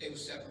now. They were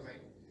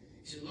separated.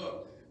 He said,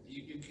 look,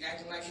 you're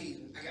acting like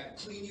heathen. I got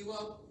to clean you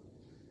up,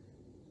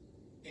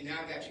 and now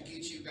I got to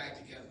get you back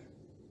together.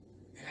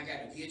 And I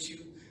got to get you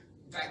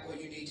back where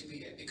you need to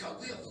be at. Because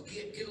we'll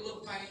forget, get a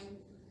little pain,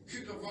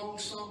 hear the wrong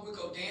song, we'll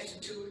go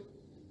dancing to it.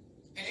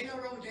 And ain't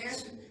no wrong with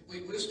dancing.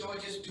 We'll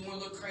start just doing a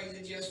little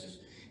crazy gestures.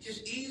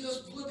 Just ease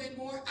us a little bit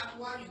more. After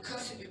a while, you're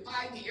cussing, you're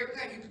fighting, you're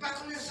everything. You'll be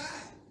back on that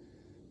side.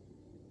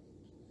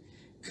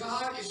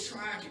 God is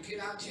trying to get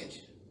our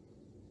attention.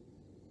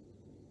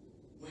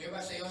 When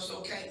everybody say, oh, it's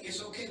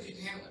okay if you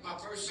can handle it. My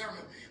first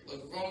sermon was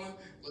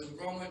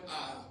Roman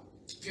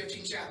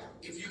 15th chapter.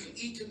 If you can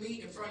eat the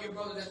meat in front of your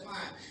brother, that's fine.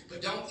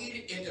 But don't eat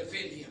it and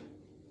defend him.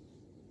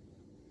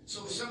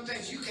 So some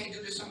things you can't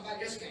do that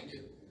somebody else can't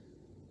do.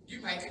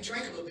 You might can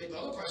drink a little bit, but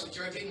the other person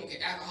drink, they're going to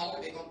get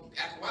alcoholic.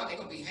 After a while, they're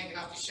going to be hanging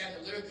off the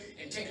chandelier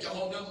and take it to a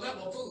whole nother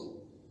level of food.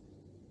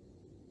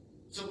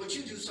 So what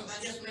you do,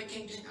 somebody else may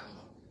can't handle it.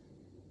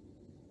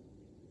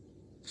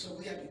 So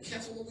we have to be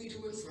careful what we do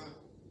in front.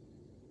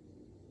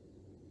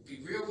 Be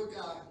real with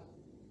God.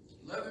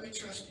 Love him and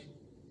trust him.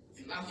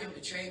 And allow him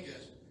to change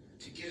us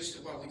to get us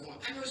to where we're going.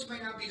 I know this may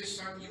not be the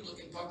sermon you're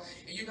looking for.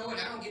 And you know what?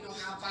 I don't get no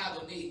high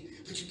five or need.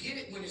 But you get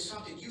it when it's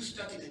something you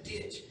stuck in the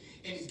ditch.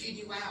 And it's getting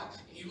you out.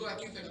 And you look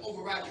like you've been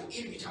override your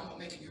enemy talking about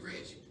making you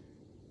rich.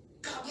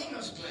 God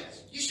wants us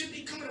blessed. You should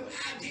be coming up with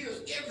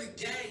ideas every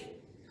day.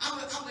 I'm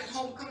at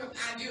home coming up with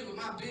ideas with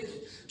my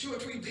business. 2 or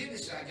 3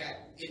 businesses I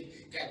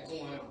got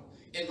going on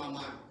in my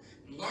mind.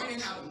 Learning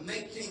how to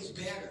make things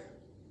better.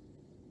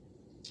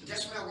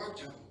 That's what I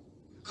worked on.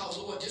 Because,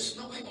 Lord, this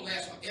snow ain't going to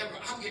last forever.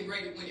 I'm getting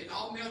ready when it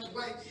all melts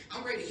away.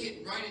 I'm ready to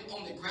hit running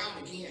on the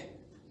ground again.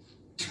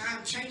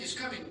 time change is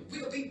coming.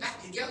 We'll be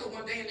back together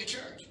one day in the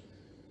church.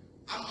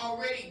 I'm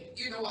already,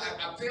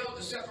 I feel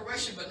the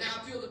separation, but now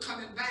I feel the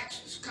coming back.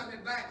 It's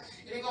coming back.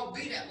 It ain't going to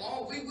be that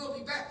long. We will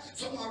be back.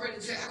 So I'm already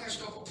saying I got to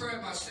start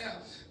preparing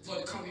myself for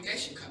the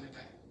congregation coming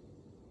back.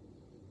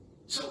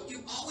 So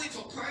you always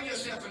prepare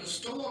yourself in a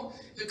storm,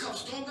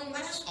 because storm don't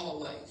last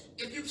always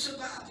if you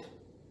survive it.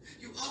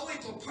 You always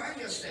prepare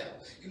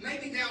yourself. You may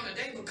be down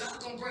today, but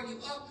God's going to bring you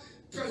up.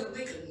 President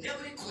Lincoln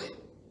never did quit.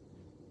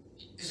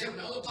 Except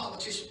when the other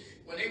politicians,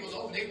 when they was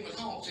over, they went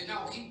home. Said,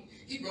 no, he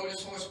rode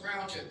his horse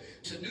around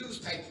to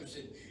newspapers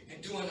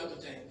and doing other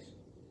things.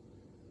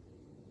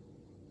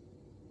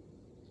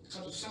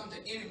 Because of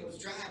something the enemy was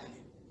driving him.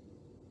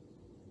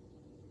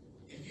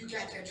 If you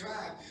got that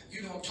drive,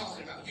 you know what I'm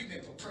talking about. You've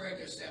been preparing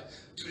yourself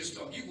through the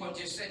storm. You weren't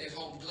just sitting at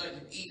home glutting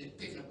and eating and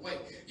picking up weight.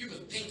 You were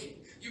thinking.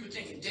 You were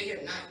thinking day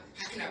and night,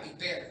 how can I be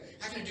better?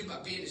 How can I do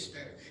my business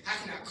better? How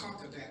can I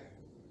conquer better?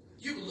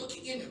 You were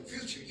looking in the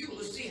future. You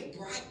were seeing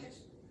brightness.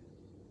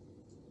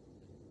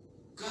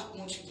 God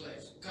wants you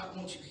blessed. God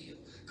wants you healed.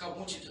 God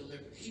wants you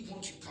delivered. He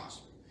wants you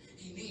prosper.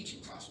 He needs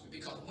you prosper.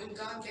 Because when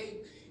God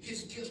gave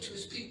his gift to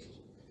his people,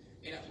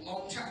 and after a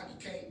long time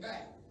he came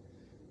back,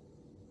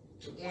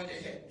 the one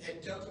that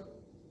had done it,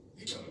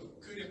 he told him,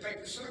 good and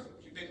faithful servant.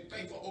 You've been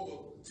faithful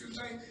over a few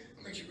things,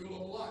 I'll make you rule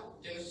over a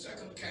lot. Then the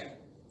second came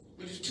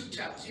with his 2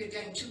 talents. He had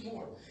gained 2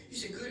 more. He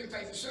said, good and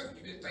faithful servant.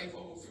 You've been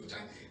faithful over a few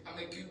things, I'll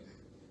make you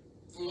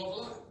rule over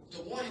a lot. The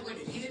one that went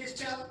and hid his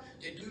talent,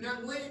 that do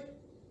nothing with it,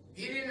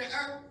 hid it in the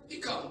earth, he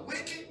called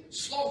wicked,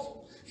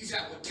 slothful. He said,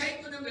 I will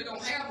take from them that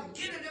don't have and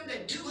give to them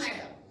that do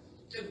have.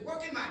 They're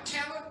working my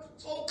talent,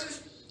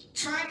 focus,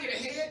 trying to get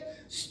ahead,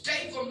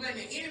 stay from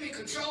letting the enemy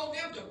control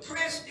them, to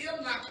press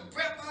them, knock the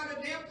breath out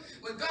of them.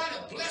 When God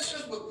has blessed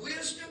us with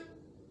wisdom,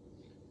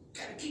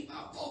 got to keep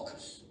our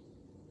focus.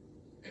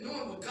 And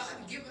knowing what God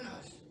has given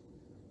us.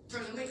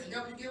 President Lincoln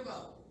never give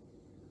up.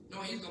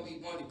 Knowing he's going to be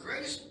one of the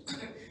greatest, one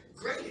of the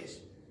greatest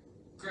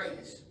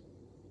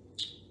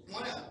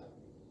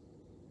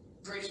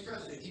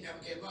president. He never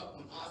gave up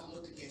when odds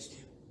looked against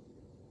him.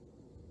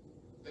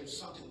 But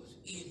something was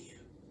in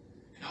him.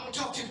 And I want to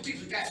talk to the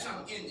people that got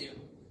something in them.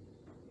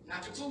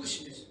 Not the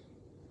foolishness.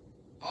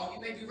 Oh,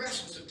 you may be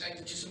wrestling some things,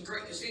 but there's some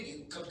greatness in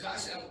you. Because God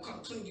said, I'm going to come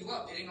clean you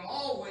up. It ain't going to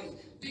always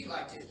be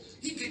like this.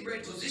 He's getting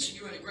ready to position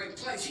you in a great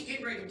place. He's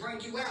getting ready to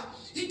bring you out.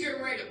 He's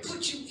getting ready to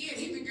put you in.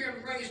 He's getting ready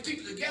to bring his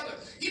people together.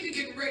 He's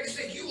getting ready to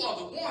say, you are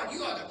the one.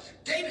 You are the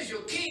David's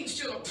your king.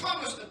 Still a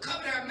promise, the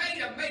covenant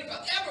I made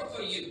forever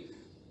for you.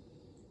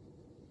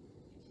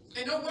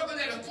 And no weapon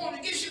that is formed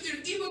against you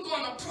is even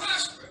going to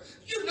prosper.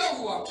 You know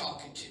who I'm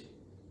talking to.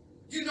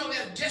 You know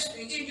there's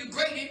destiny in you,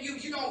 great in you.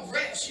 You don't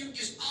rest. You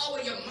just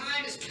always, your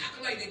mind is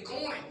calculating,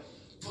 going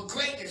for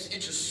greatness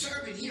and to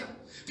serving him.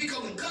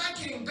 Because when God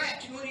came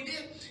back, you know what he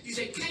did? He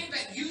said, came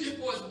back using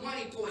for his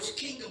money, for his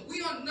kingdom. We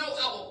don't know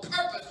our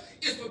purpose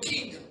is for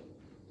kingdom.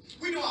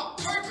 We know our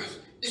purpose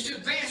is to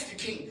advance the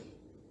kingdom.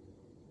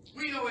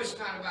 We know it's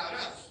not about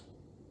us.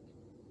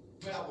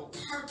 But our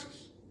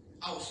purpose,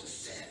 our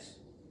success,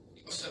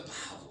 our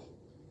survival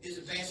is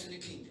advancing the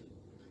kingdom.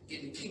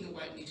 Getting the kingdom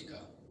where it needs to go.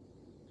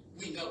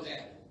 We know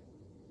that.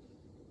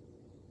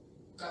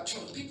 God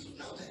chose people to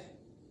know that.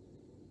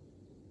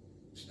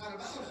 It's not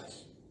about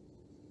us.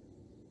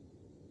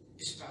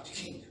 It's about the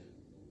kingdom.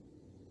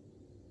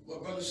 Well,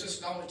 brothers and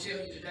sisters, I want to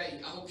tell you today,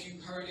 I hope you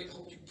heard it. I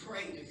hope you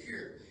prayed to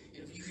hear.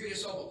 And if you hear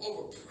this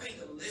over, pray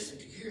to listen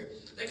to hear.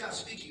 Let God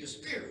speak to your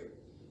spirit.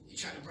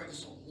 He's trying to bring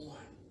us on one.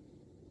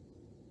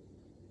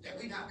 That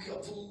we not be a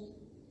fool.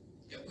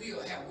 That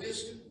we'll have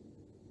wisdom.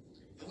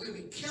 And we'll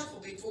be careful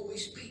before we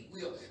speak.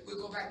 We'll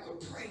go back, we'll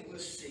pray, we'll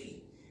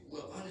see,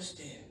 we'll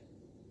understand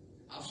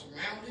our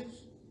surroundings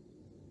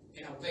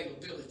and our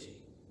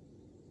availability.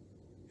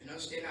 And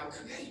understand our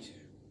Creator,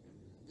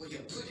 what he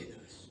has put in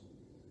us.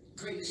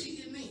 Greater is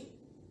he in me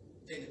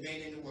than the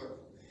man in the world.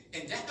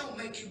 And that don't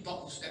make you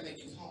boast, that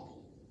make you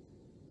humble.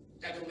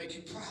 That don't make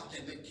you proud,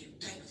 that make you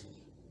thankful.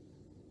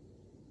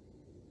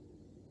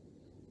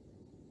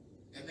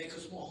 That make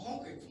us more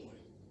hungry for him.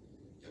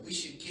 That we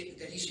should get,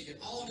 that he should get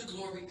all the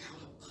glory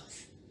out of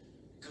us.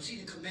 Because he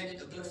done commanded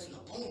the blessing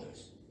upon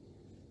us.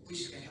 We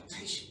just gotta have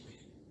patience with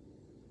it.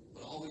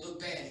 But always look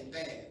bad and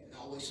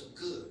always look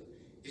good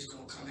is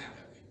gonna come out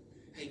of it.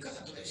 Hey, God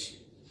bless you.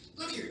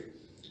 Look here.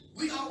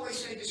 We always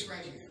say this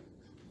right here.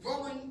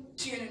 Romans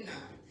 10:9.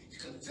 You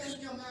confess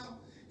in your mouth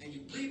and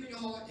you believe in your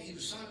heart that he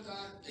was the Son of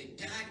God, that he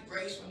died and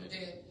raised from the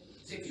dead.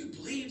 So if you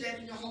believe that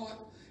in your heart,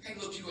 hey,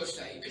 look, you are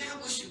saved. And I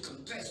wish you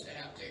confess that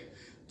out there.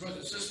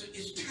 Brothers and sisters,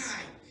 it's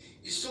time.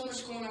 There's so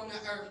much going on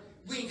earth,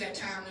 we ain't got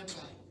time to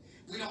play.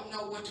 We don't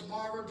know what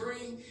tomorrow will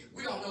bring.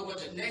 We don't know what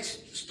the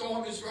next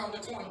storm is around the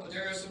corner, but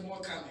there is some more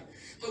coming.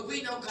 But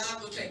we know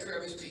God will take care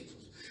of his people.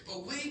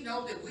 But we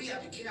know that we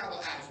have to get our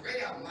eyes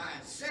ready, our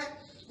mind set.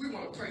 We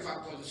want to pray for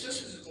our brothers and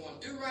sisters who's going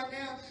through right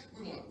now.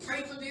 We want to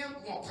pray for them.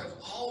 We want to pray for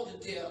all the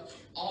deaths,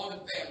 all the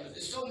families.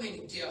 There's so many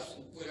deaths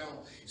going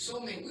on. So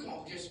many. We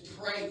want to just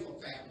pray for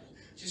families.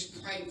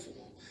 Just pray for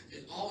them.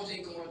 It's all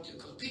they're going through.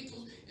 Because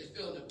people is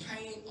feeling the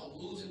pain of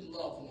losing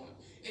loved ones.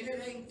 And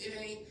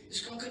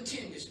it's going to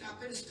continue. It's not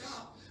going to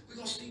stop. We're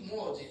going to see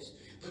more of this.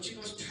 But you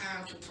know, it's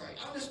time to pray.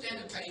 I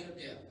understand the pain of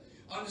death.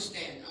 I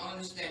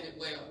understand it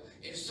well.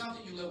 And it's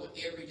something you live with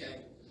every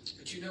day.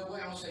 But you know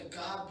what? I want to say,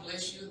 God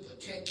bless you,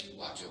 protect you,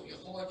 watch over your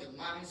heart, your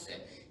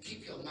mindset.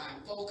 Keep your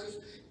mind focused.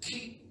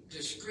 Keep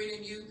the spirit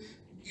in you.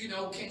 You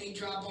know, can he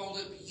dry bone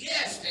live?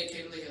 Yes, they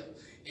can live.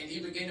 And he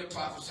began to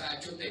prophesy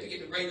to them. They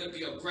began to raise up to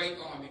be a great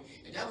army.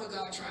 And that's what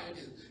God's trying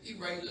to do. He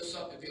raised us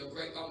up to be a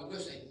great army. We'll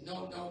say,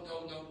 no, no,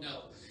 no, no,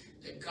 no.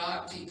 The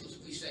God peoples,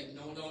 we say,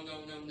 no, no, no,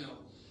 no, no.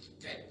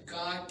 That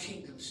God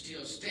kingdom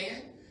still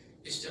stand,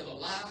 it's still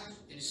alive,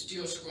 and it's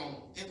still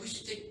strong. And we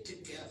stick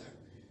together.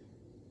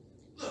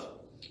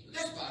 Look,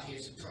 let's bow our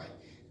heads and pray.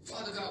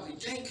 Father God, we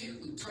thank you,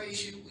 we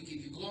praise you, we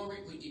give you glory,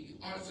 we give you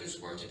honor for this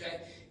word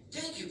today.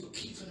 Thank you for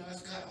keeping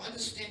us, God. I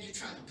understand you're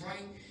trying to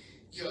bring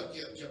your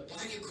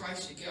body of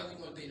Christ together.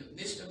 You want to be in the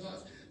midst of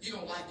us. You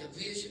don't like the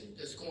vision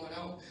that's going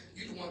on.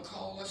 You don't want to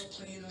call us,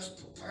 clean us,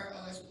 prepare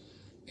us.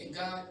 And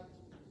God,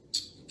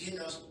 getting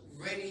us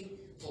ready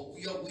for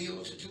your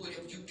will to do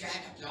whatever you got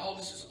after all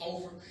this is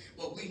over.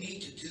 What we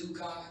need to do,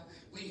 God,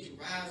 we need to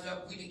rise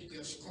up. We need to be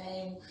a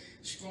strong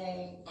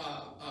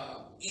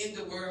in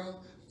the world,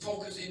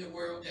 focus in the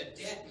world,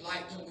 that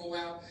light don't go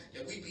out,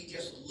 that we be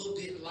just a little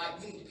bit of light.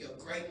 We need to be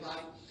a great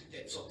light,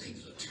 that so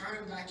people will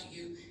turn back to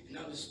you and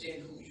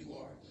understand who you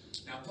are.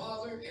 Now,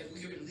 Father, as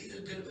we release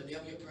a bit of an your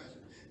presence,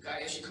 God,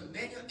 as you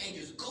command your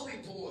angels, go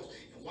before us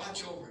and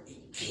watch over and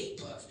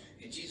keep us.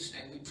 In Jesus'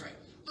 name we pray.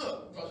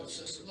 Look, brother and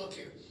sister, look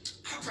here.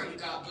 I pray that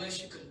God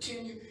bless you.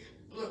 Continue.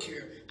 Look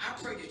here. I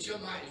pray that your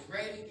mind is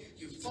ready.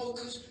 You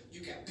focus.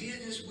 You got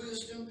business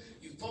wisdom.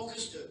 You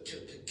focus to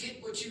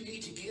get what you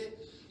need to get.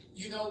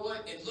 You know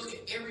what? And look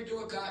at every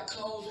door God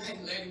closed. Hey,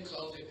 let him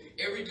close it.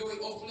 Every door he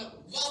opened up,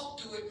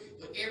 walk through it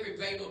with every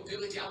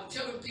availability. I was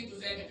telling people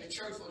that in the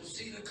church for the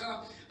season to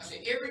come. I said,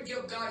 every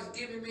gift God has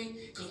given me,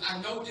 because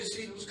I know this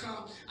season was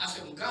come. I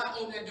said, when God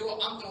opened that door,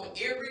 I'm throwing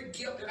every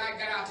gift that I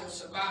got out there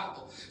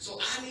survival. So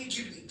I need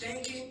you to be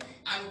thinking.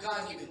 I need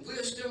God giving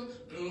wisdom.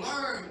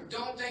 Learn.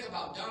 Don't think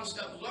about dumb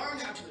stuff. Learn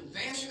how to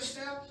advance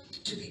yourself,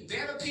 to be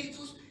better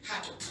people,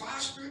 how to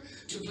prosper,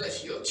 to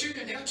bless your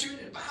children, their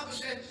children. The Bible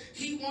says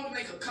he wants to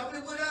make a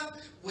covenant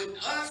with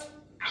us,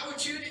 our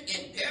children,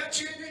 and their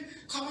children.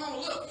 Come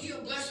on, look,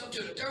 he'll bless them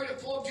to the third and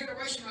fourth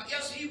generation, or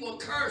else he will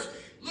curse.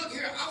 Look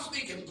here, I'm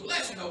speaking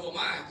blessing over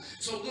mine.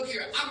 So look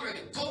here, I'm ready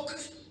to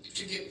focus,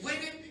 to get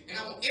with it, and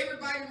I want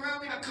everybody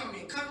around me I come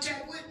in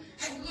contact with,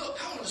 hey, look,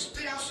 I want to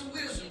spit out some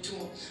wisdom to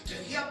them, to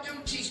help them,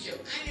 teach them.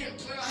 I ain't in a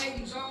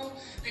player-hating zone,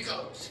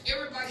 because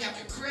everybody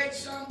have to create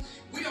something.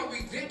 We don't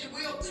reinvent the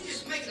wheel, we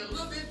just make it a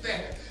little bit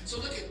better.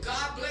 So look at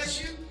God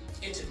bless you.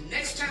 Until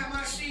next time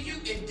I see you,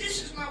 and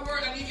this is my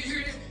word, I need you to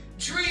hear this.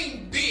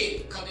 Dream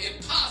big, because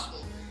impossible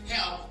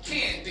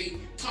can be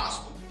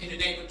possible. In the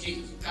name of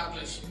Jesus. God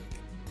bless you.